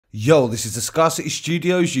Yo, this is the Scarcity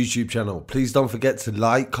Studios YouTube channel. Please don't forget to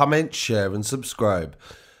like, comment, share and subscribe.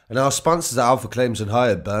 And our sponsors are Alpha Claims and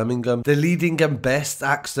Hire Birmingham, the leading and best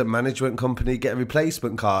accident management company. Get a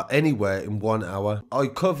replacement car anywhere in 1 hour. I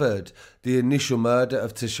covered the initial murder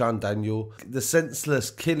of Tashan Daniel, the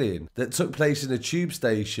senseless killing that took place in a tube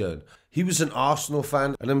station. He was an Arsenal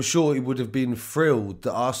fan and I'm sure he would have been thrilled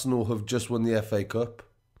that Arsenal have just won the FA Cup.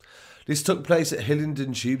 This took place at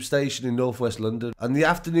Hillingdon Tube station in northwest London. On the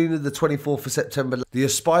afternoon of the 24th of September, the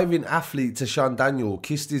aspiring athlete Tashan Daniel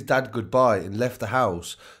kissed his dad goodbye and left the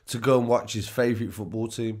house to go and watch his favourite football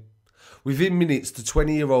team. Within minutes, the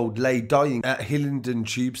 20-year-old lay dying at Hillingdon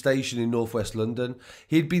Tube station in northwest London.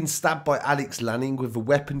 He had been stabbed by Alex Lanning with a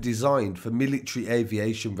weapon designed for military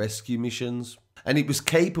aviation rescue missions, and it was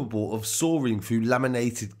capable of soaring through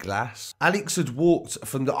laminated glass. Alex had walked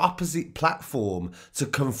from the opposite platform to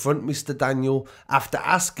confront Mr Daniel after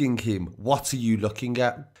asking him, "What are you looking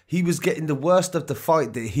at?" He was getting the worst of the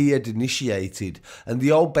fight that he had initiated, and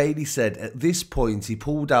the Old Bailey said at this point he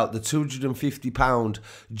pulled out the £250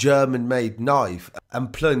 German-made knife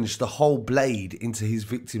and plunged the whole blade into his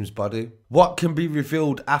victim's body. What can be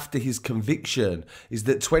revealed after his conviction is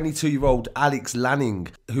that 22-year-old Alex Lanning,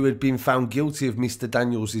 who had been found guilty of Mr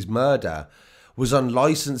Daniels' murder, was on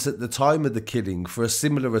licence at the time of the killing for a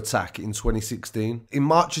similar attack in 2016. In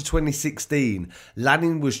March of 2016,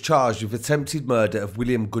 Lanning was charged with attempted murder of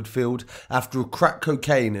William Goodfield after a crack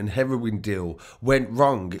cocaine and heroin deal went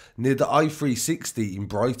wrong near the I-360 in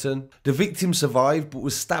Brighton. The victim survived but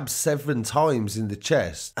was stabbed 7 times in the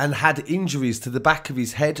chest and had injuries to the back of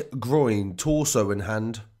his head, groin, torso and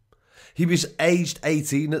hand. He was aged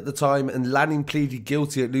 18 at the time, and Lanning pleaded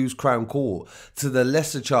guilty at Lewes Crown Court to the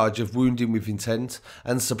lesser charge of wounding with intent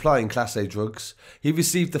and supplying Class A drugs. He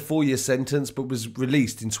received a 4-year sentence but was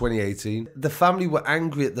released in 2018. The family were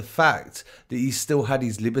angry at the fact that he still had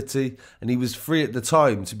his liberty and he was free at the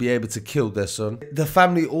time to be able to kill their son. The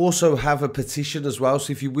family also have a petition as well,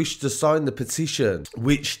 so if you wish to sign the petition,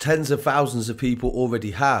 which tens of thousands of people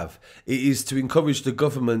already have, it is to encourage the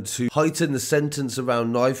government to heighten the sentence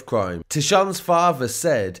around knife crime. Tashan's father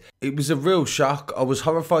said, "It was a real shock. I was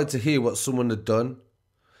horrified to hear what someone had done.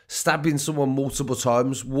 Stabbing someone multiple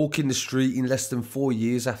times, walking the street in less than 4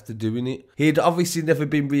 years after doing it. He had obviously never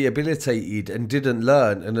been rehabilitated and didn't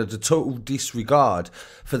learn and had a total disregard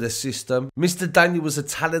for the system." Mr Daniel was a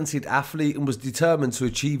talented athlete and was determined to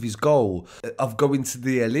achieve his goal of going to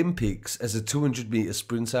the Olympics as a 200-metre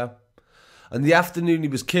sprinter. On the afternoon he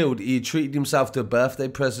was killed, he had treated himself to a birthday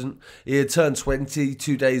present. He had turned 20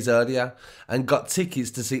 2 days earlier and got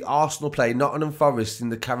tickets to see Arsenal play Nottingham Forest in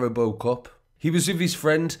the Carabao Cup. He was with his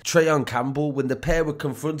friend Treyone Campbell when the pair were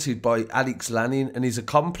confronted by Alex Lanning and his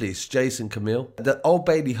accomplice Camille. The Old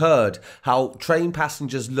Bailey heard how train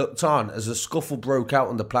passengers looked on as a scuffle broke out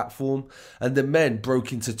on the platform and the men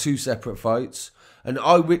broke into 2 separate fights. An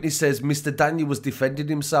eyewitness says Mr Daniel was defending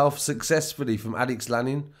himself successfully from Alex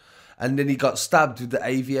Lanning, and then he got stabbed with the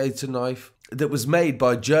aviator knife that was made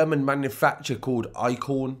by a German manufacturer called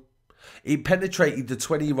Icon. It penetrated the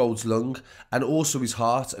 20-year-old's lung and also his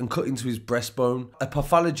heart and cut into his breastbone, a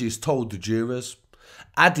pathologist told the jurors,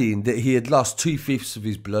 adding that he had lost 2/5 of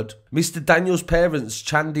his blood. Mr Daniel's parents,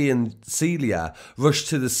 Chandy and Celia, rushed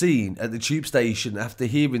to the scene at the tube station after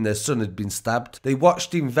hearing their son had been stabbed. They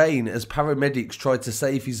watched in vain as paramedics tried to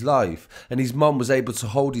save his life and his mum was able to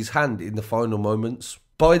hold his hand in the final moments.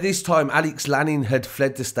 By this time, Alex Lanning had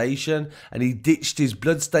fled the station and he ditched his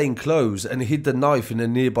blood-stained clothes and hid the knife in a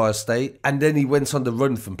nearby estate, and then he went on the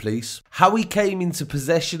run from police. How he came into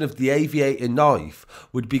possession of the aviator knife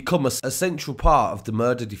would become a central part of the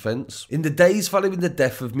murder defence. In the days following the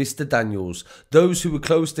death of Mr Daniels, those who were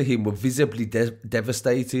close to him were visibly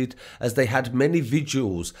devastated as they had many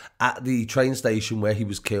vigils at the train station where he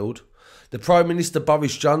was killed. The Prime Minister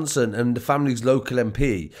Boris Johnson and the family's local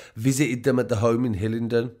MP visited them at the home in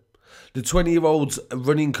Hillingdon. The 20-year-old's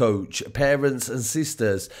running coach, parents and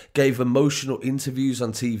sisters gave emotional interviews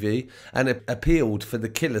on TV and appealed for the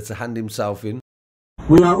killer to hand himself in.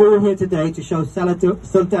 We are all here today to show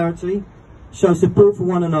solidarity, show support for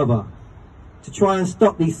one another, to try and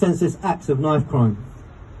stop these senseless acts of knife crime.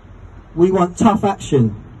 We want tough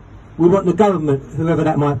action. We want the government, whoever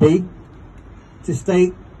that might be,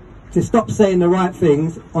 to stop saying the right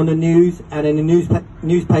things on the news and in the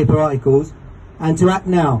newspaper articles and to act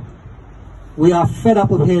now. We are fed up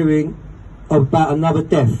of hearing about another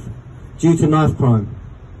death due to knife crime.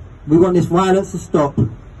 We want this violence to stop.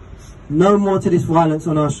 No more to this violence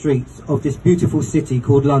on our streets of this beautiful city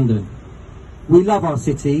called London. We love our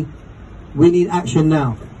city. We need action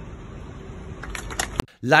now.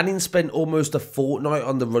 Lanning spent almost a fortnight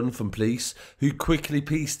on the run from police, who quickly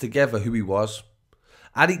pieced together who he was.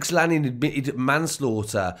 Alex Lanning admitted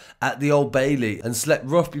manslaughter at the Old Bailey and slept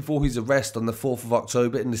rough before his arrest on the 4th of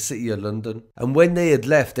October in the city of London. And when they had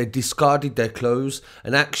left, they discarded their clothes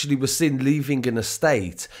and actually were seen leaving an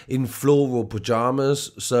estate in floral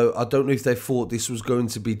pyjamas, so I don't know if they thought this was going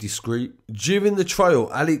to be discreet. During the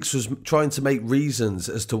trial, Alex was trying to make reasons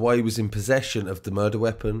as to why he was in possession of the murder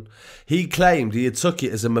weapon. He claimed he had took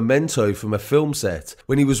it as a memento from a film set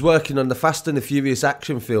when he was working on the Fast and the Furious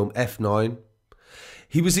action film F9.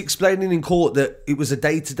 He was explaining in court that it was a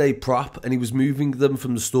day-to-day prop and he was moving them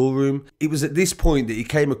from the storeroom. It was at this point that he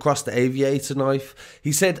came across the aviator knife.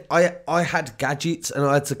 He said, I had gadgets and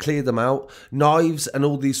I had to clear them out, knives and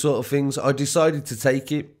all these sort of things. I decided to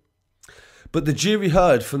take it. But the jury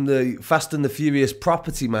heard from the Fast and the Furious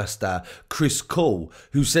property master, Chris Cull,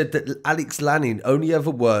 who said that Alex Lanning only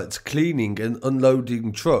ever worked cleaning and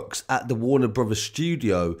unloading trucks at the Warner Brothers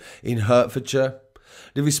studio in Hertfordshire.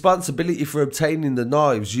 The responsibility for obtaining the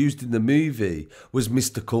knives used in the movie was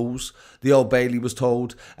Mr. Cull's, the Old Bailey was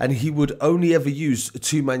told, and he would only ever use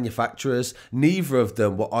 2 manufacturers. Neither of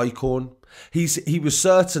them were Icon. He was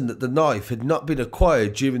certain that the knife had not been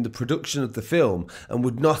acquired during the production of the film and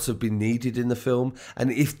would not have been needed in the film,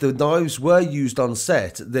 and if the knives were used on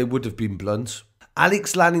set, they would have been blunt.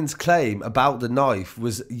 Alex Lanning's claim about the knife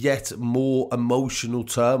was yet more emotional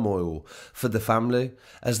turmoil for the family,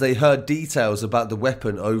 as they heard details about the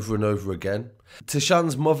weapon over and over again.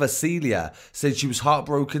 Tashan's mother, Celia, said she was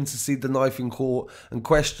heartbroken to see the knife in court and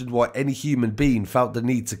questioned why any human being felt the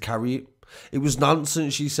need to carry it. It was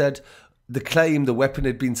nonsense, she said. The claim the weapon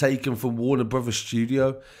had been taken from Warner Brothers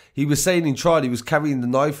studio. He was saying in trial he was carrying the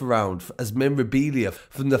knife around as memorabilia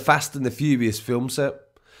from the Fast and the Furious film set.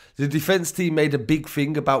 The defence team made a big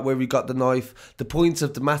thing about where he got the knife. The point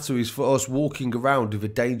of the matter is for us walking around with a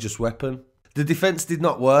dangerous weapon. The defence did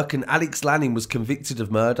not work and Alex Lanning was convicted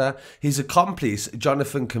of murder. His accomplice,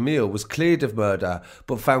 Jonathan Camille, was cleared of murder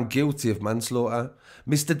but found guilty of manslaughter.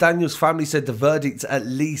 Mr Daniel's family said the verdict at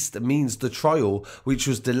least means the trial, which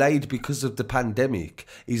was delayed because of the pandemic,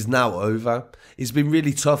 is now over. It's been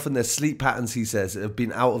really tough and their sleep patterns, he says, have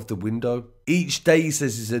been out of the window. Each day, he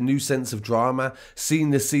says, is a new sense of drama. Seeing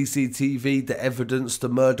the CCTV, the evidence, the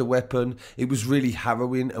murder weapon, it was really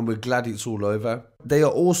harrowing and we're glad it's all over. They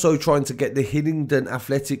are also trying to get the Hillingdon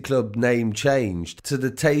Athletic Club name changed to the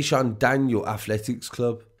Tashan Daniel Athletics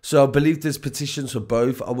Club. So I believe there's petitions for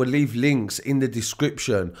both. I will leave links in the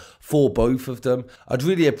description for both of them. I'd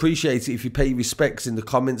really appreciate it if you pay your respects in the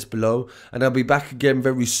comments below. And I'll be back again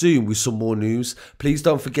very soon with some more news. Please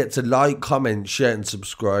don't forget to like, comment, share and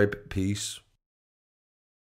subscribe. Peace.